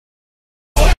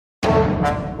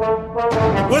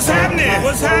What's happening?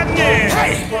 What's happening?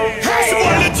 Hey, hey, it's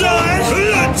boy Lil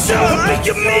John. Make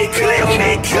your me clear,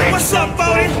 me clear. What's up,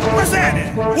 Bodie? What's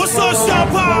happening? What's up, Sean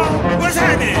Paul? What's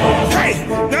happening? Hey,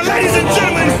 now ladies and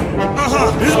gentlemen,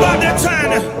 it's about that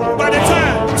time,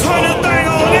 turn this thing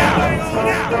on out.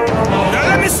 Now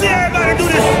let me see everybody do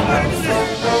this.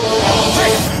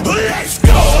 Hey, let's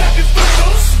go. Snap your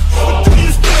fingers, do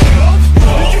your step.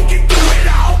 You can do it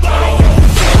all by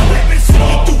yourself. Let me see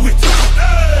you do it.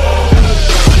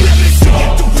 Let me see you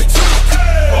do it.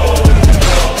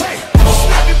 Hey,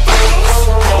 snap your fingers,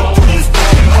 do your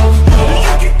step.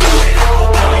 You can do it all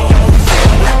by yourself.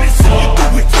 Let me see you do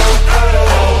it.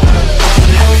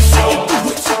 Let me see you do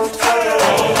it.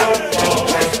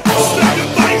 Snap your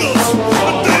fingers,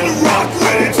 then rock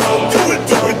with it. Do it,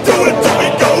 do it, do it, do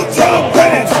it. Go drop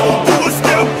with it. Do a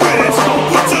step with it.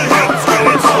 Put your hips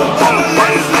with it. All the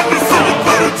ladies, let me see you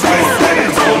put a twist with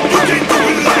it. You can't do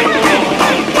it like me.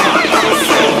 I'm by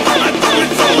myself. I do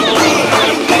it so good. I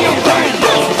don't need nobody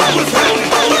else. What's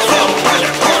happening? What's up?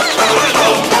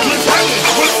 What's happening?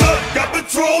 What's up? Got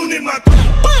Patron in my.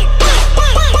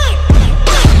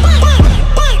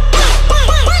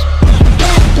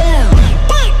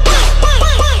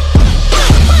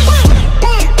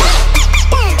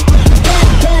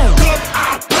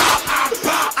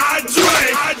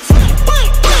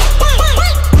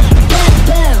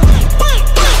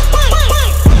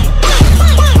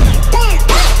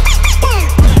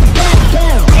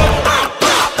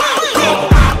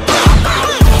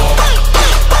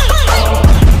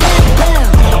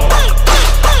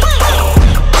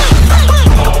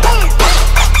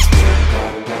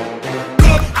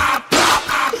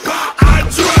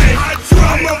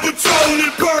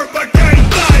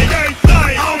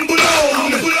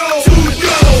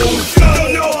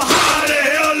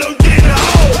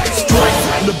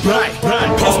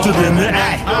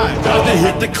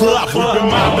 The club, we've been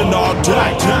mobbing all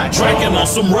day, drinking on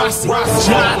some Rossi,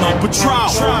 John on Patron,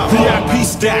 VIP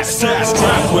stats,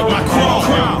 strapped with my crew.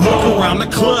 Look around the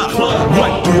club,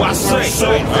 what do I say?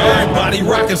 Everybody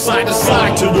rocking side to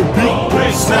side to the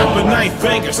beat, snapping 8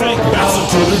 fingers, bouncing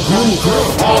to the groove,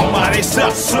 all by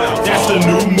themselves. That's the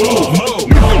new move.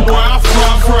 Where I'm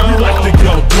from, you like to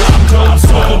go dumb. I'm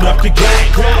soaking up the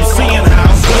game, I'm seeing how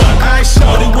it's done. I ain't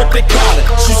shorty what they call it.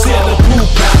 She said the poop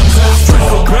out, straight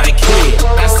from Bankhead.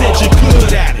 I said you're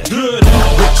good at it. Good at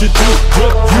what you do,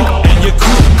 you and your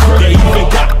crew. They even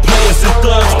got players and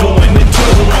thugs going into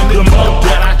it. The more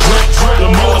that I drink, the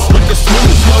more it's looking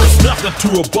smooth. It's nothing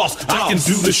to a boss, I can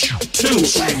do this shit too.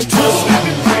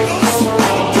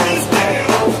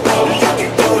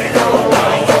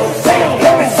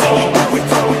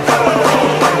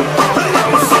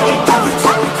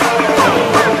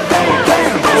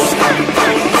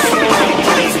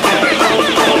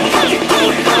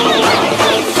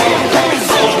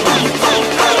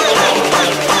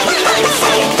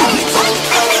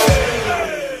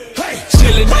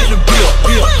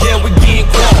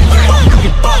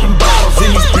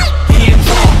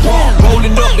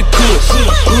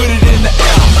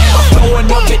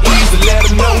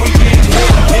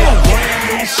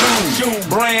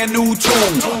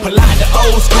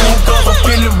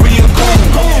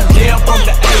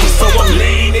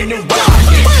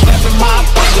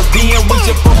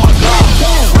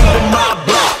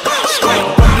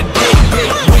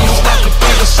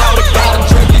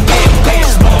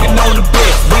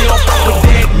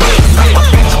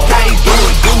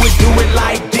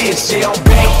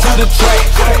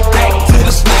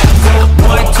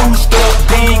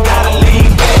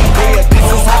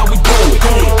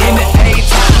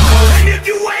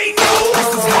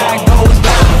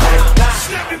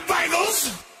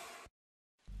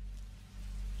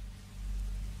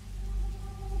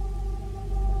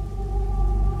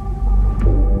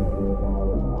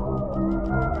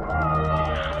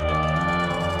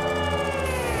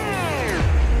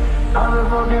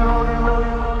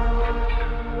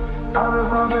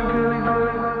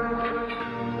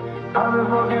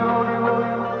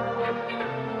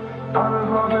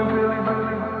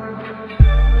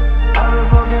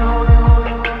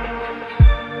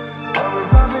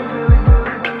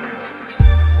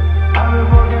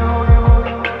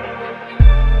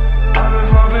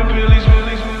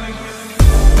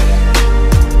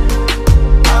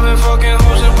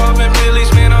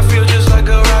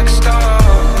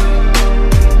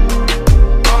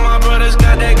 All my brothers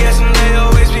got that gas and they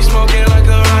always be smoking like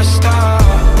a rock star.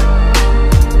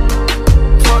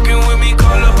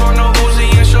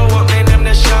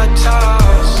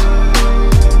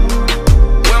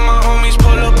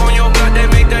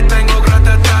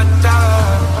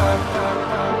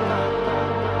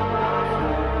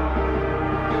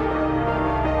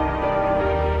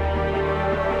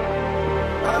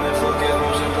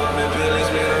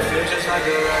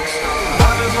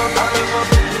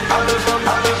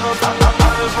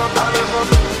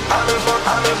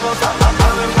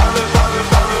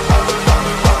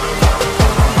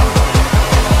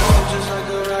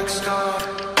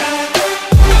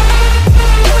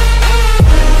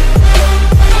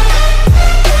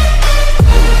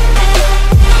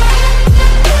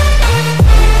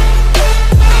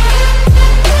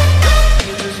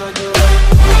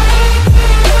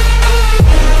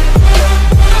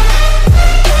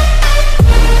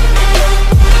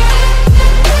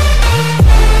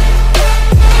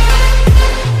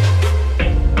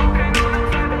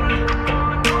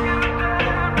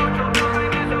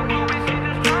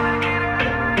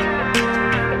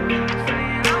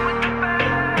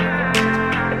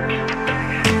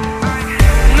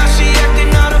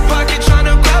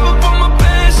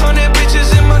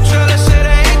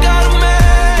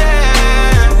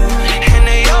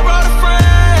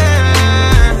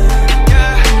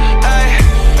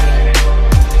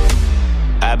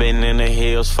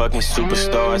 Fucking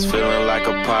superstars, feeling like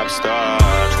a pop star.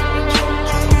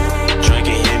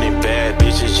 Drinking any bad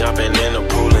bitches, jumping in the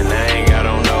pool and I ain't got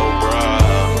on no bra.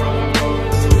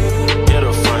 Hit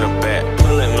her front or back,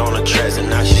 pulling on the tracks and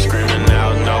now she screaming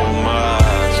out no more.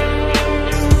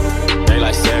 They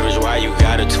like Savage, why you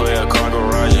got a 12-car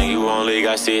garage and you only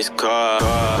got 6 cars?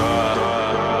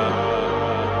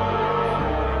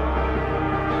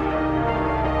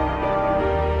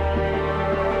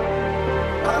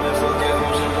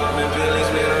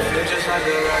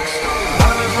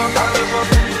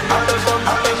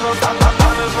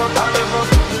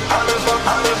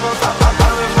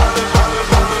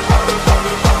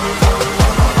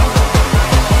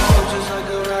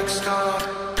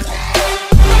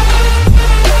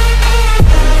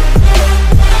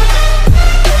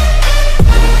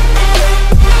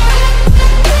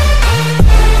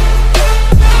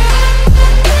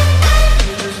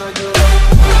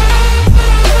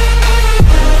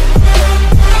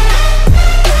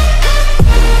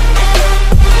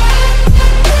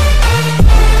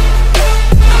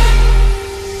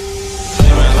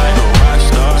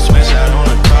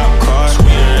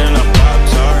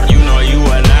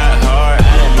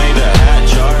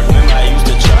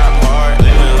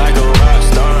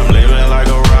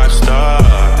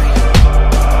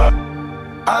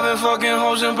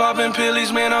 Popping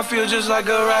pillies, man, I feel just like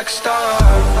a rock star.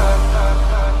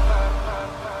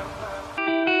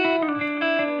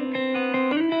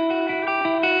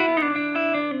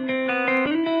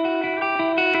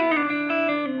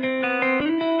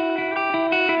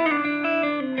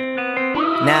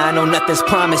 Now I know nothing's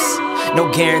promised, no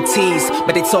guarantees,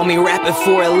 but they told me rapping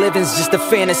for a living's just a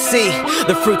fantasy.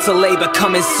 The fruits of labor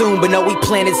coming soon, but no, we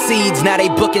planted seeds. Now they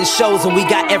booking shows and we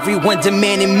got everyone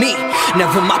demanding me.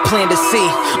 Never my plan to see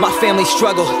my family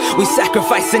struggle. We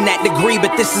sacrificing that degree,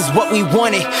 but this is what we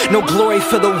wanted. No glory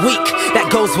for the weak,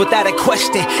 that goes without a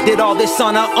question. Did all this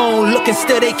on our own, looking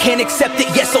still they can't accept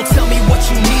it. Yes, so tell me what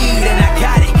you need and I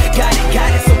got it, got it,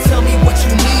 got it. So tell me what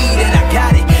you need and I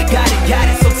got it, got it, got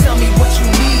it. So tell me what you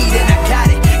need and I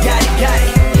got it, got it, got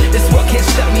it. This world can't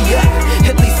shut me up,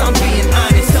 at least I'm being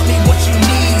honest. Tell me what you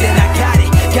need and I got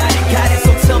it, got it, got it.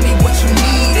 So tell me what you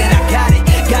need and I got it,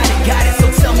 got it, got it.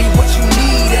 So tell me what you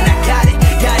need and I got it,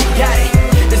 got it, got it.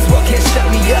 This world can't shut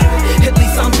me up, at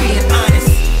least I'm being honest.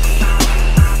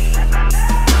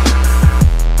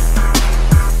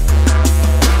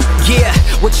 Yeah,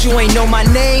 what you ain't know my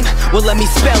name? Well, let me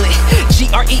spell it.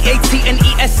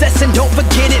 G-R-E-A-T-N-E-S-S. And don't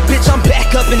forget it, bitch, I'm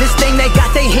back up in this thing. They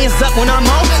got their hands up when I'm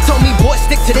on. Told me, boy,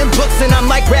 stick to them books. And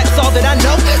I'm like, rap's all that I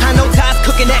know. I know Ty's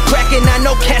cooking that crack. And I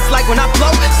know cats like when I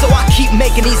flow. So I keep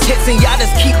making these hits and y'all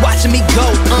just keep watching me go.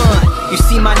 You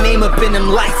see my name up in them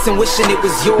lights and wishing it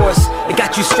was yours. It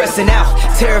got you stressing out,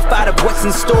 terrified of what's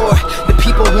in store. The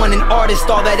people want an artist,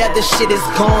 all that other shit is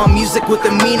gone. Music with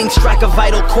a meaning, strike a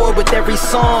vital chord with every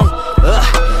song.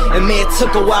 And man, it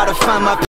took a while to find my